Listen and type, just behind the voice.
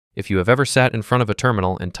If you have ever sat in front of a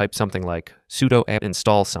terminal and typed something like sudo apt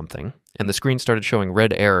install something, and the screen started showing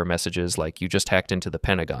red error messages like you just hacked into the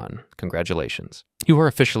Pentagon, congratulations. You are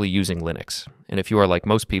officially using Linux. And if you are like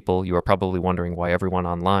most people, you are probably wondering why everyone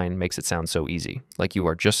online makes it sound so easy, like you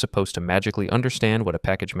are just supposed to magically understand what a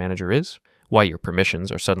package manager is, why your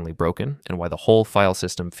permissions are suddenly broken, and why the whole file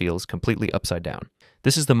system feels completely upside down.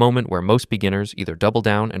 This is the moment where most beginners either double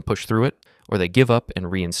down and push through it, or they give up and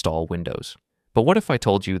reinstall Windows. But what if I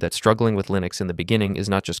told you that struggling with Linux in the beginning is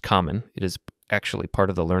not just common, it is actually part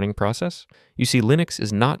of the learning process? You see, Linux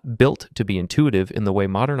is not built to be intuitive in the way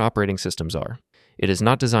modern operating systems are. It is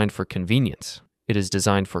not designed for convenience. It is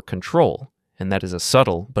designed for control, and that is a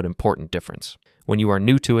subtle but important difference. When you are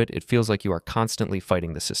new to it, it feels like you are constantly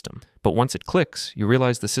fighting the system. But once it clicks, you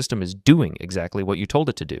realize the system is doing exactly what you told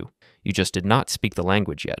it to do. You just did not speak the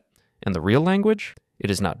language yet. And the real language? It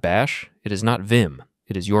is not Bash, it is not Vim,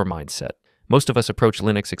 it is your mindset. Most of us approach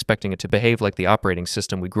Linux expecting it to behave like the operating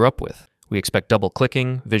system we grew up with. We expect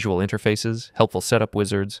double-clicking, visual interfaces, helpful setup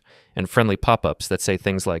wizards, and friendly pop-ups that say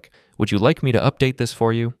things like, "Would you like me to update this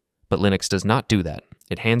for you?" But Linux does not do that.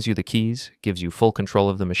 It hands you the keys, gives you full control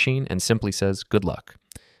of the machine, and simply says, "Good luck."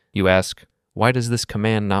 You ask, "Why does this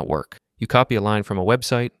command not work?" You copy a line from a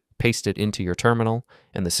website, paste it into your terminal,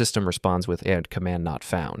 and the system responds with "add command not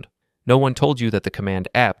found." No one told you that the command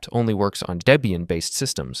apt only works on Debian-based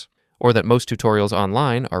systems, or that most tutorials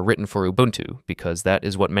online are written for Ubuntu, because that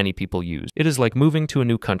is what many people use. It is like moving to a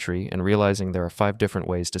new country and realizing there are 5 different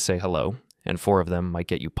ways to say hello, and 4 of them might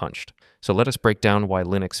get you punched. So let us break down why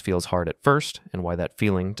Linux feels hard at first, and why that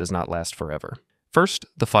feeling does not last forever. First,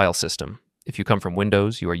 the file system. If you come from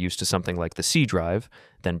Windows, you are used to something like the C drive,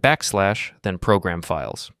 then /, then program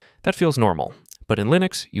files. That feels normal, but in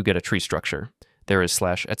Linux, you get a tree structure. There is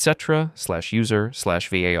 /etc, /user,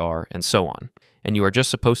 /var, and so on. And you are just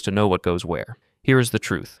supposed to know what goes where. Here is the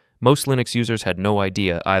truth. Most Linux users had no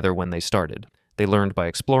idea either when they started. They learned by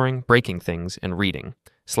exploring, breaking things, and reading.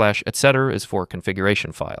 /etc is for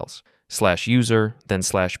configuration files. /user, then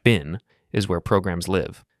 /bin is where programs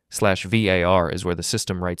live. /var is where the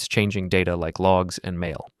system writes changing data like logs and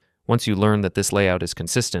mail. Once you learn that this layout is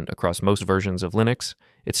consistent across most versions of Linux,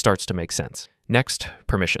 it starts to make sense. Next,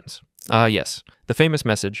 permissions. Yes, the famous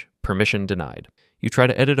message, permission denied. You try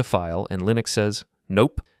to edit a file, and Linux says,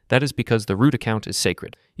 "Nope, that is because the root account is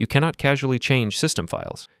sacred. You cannot casually change system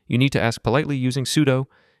files. You need to ask politely using sudo,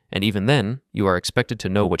 and even then, you are expected to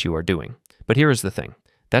know what you are doing." But here is the thing.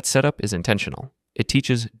 That setup is intentional. It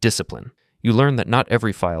teaches discipline. You learn that not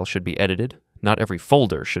every file should be edited, not every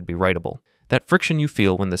folder should be writable. That friction you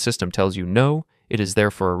feel when the system tells you no, it is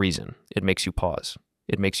there for a reason. It makes you pause.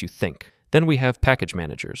 It makes you think. Then we have package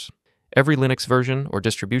managers. Every Linux version or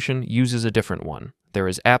distribution uses a different one. There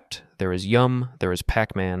is apt, there is yum, there is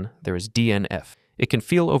pacman, there is dnf. It can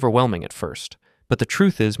feel overwhelming at first, but the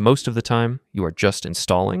truth is most of the time you are just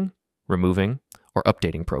installing, removing, or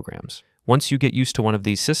updating programs. Once you get used to one of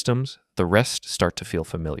these systems, the rest start to feel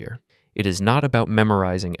familiar. It is not about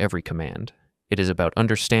memorizing every command. It is about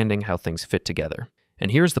understanding how things fit together.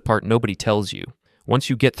 And here's the part nobody tells you. Once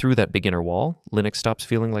you get through that beginner wall, Linux stops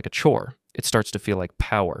feeling like a chore. It starts to feel like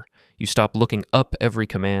power. You stop looking up every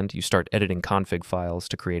command, you start editing config files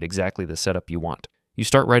to create exactly the setup you want. You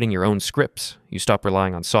start writing your own scripts, you stop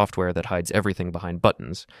relying on software that hides everything behind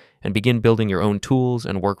buttons, and begin building your own tools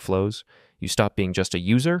and workflows. You stop being just a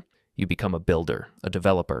user, you become a builder, a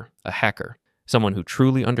developer, a hacker, someone who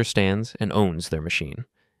truly understands and owns their machine.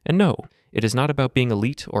 And no, it is not about being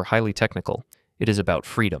elite or highly technical. It is about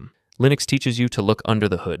freedom. Linux teaches you to look under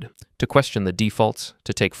the hood, to question the defaults,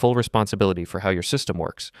 to take full responsibility for how your system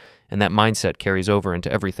works, and that mindset carries over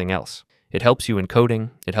into everything else. It helps you in coding,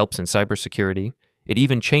 it helps in cybersecurity, it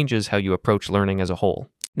even changes how you approach learning as a whole.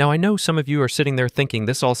 Now I know some of you are sitting there thinking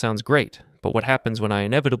this all sounds great, but what happens when I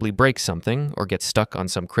inevitably break something or get stuck on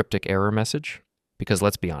some cryptic error message? Because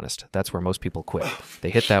let's be honest, that's where most people quit.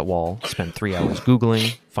 They hit that wall, spend 3 hours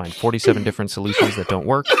Googling, find 47 different solutions that don't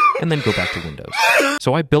work, and then go back to Windows.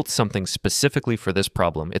 So I built something specifically for this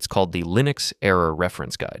problem. It's called the Linux Error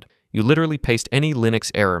Reference Guide. You literally paste any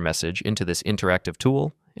Linux error message into this interactive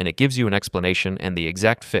tool, and it gives you an explanation and the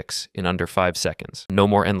exact fix in under 5 seconds. No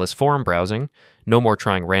more endless forum browsing, no more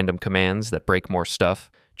trying random commands that break more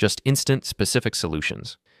stuff, just instant, specific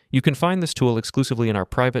solutions. You can find this tool exclusively in our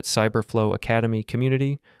private CyberFlow Academy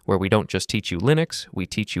community, where we don't just teach you Linux, we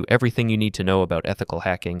teach you everything you need to know about ethical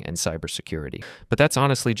hacking and cybersecurity. But that's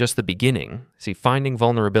honestly just the beginning. See, finding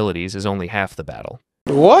vulnerabilities is only half the battle.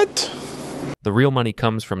 What? The real money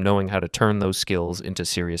comes from knowing how to turn those skills into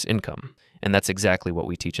serious income. And that's exactly what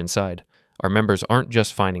we teach inside. Our members aren't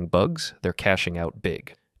just finding bugs, they're cashing out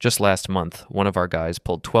big. Just last month, one of our guys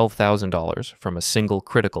pulled $12,000 from a single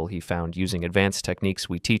critical he found using advanced techniques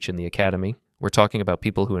we teach in the academy. We're talking about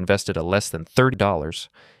people who invested a less than $30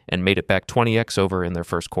 and made it back 20x over in their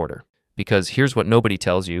first quarter. Because here's what nobody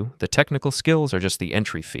tells you, the technical skills are just the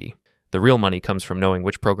entry fee. The real money comes from knowing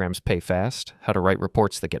which programs pay fast, how to write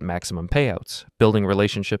reports that get maximum payouts, building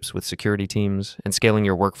relationships with security teams, and scaling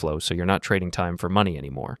your workflow so you're not trading time for money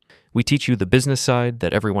anymore. We teach you the business side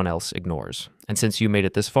that everyone else ignores. And since you made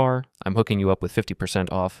it this far, I'm hooking you up with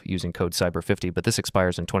 50% off using code CYBER50, but this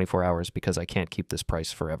expires in 24 hours because I can't keep this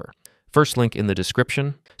price forever. First link in the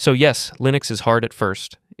description. So yes, Linux is hard at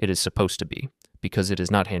first. It is supposed to be, because it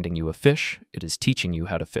is not handing you a fish, it is teaching you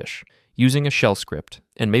how to fish. Using a shell script,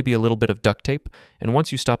 and maybe a little bit of duct tape, and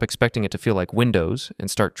once you stop expecting it to feel like Windows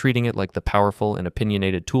and start treating it like the powerful and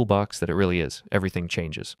opinionated toolbox that it really is, everything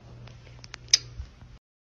changes.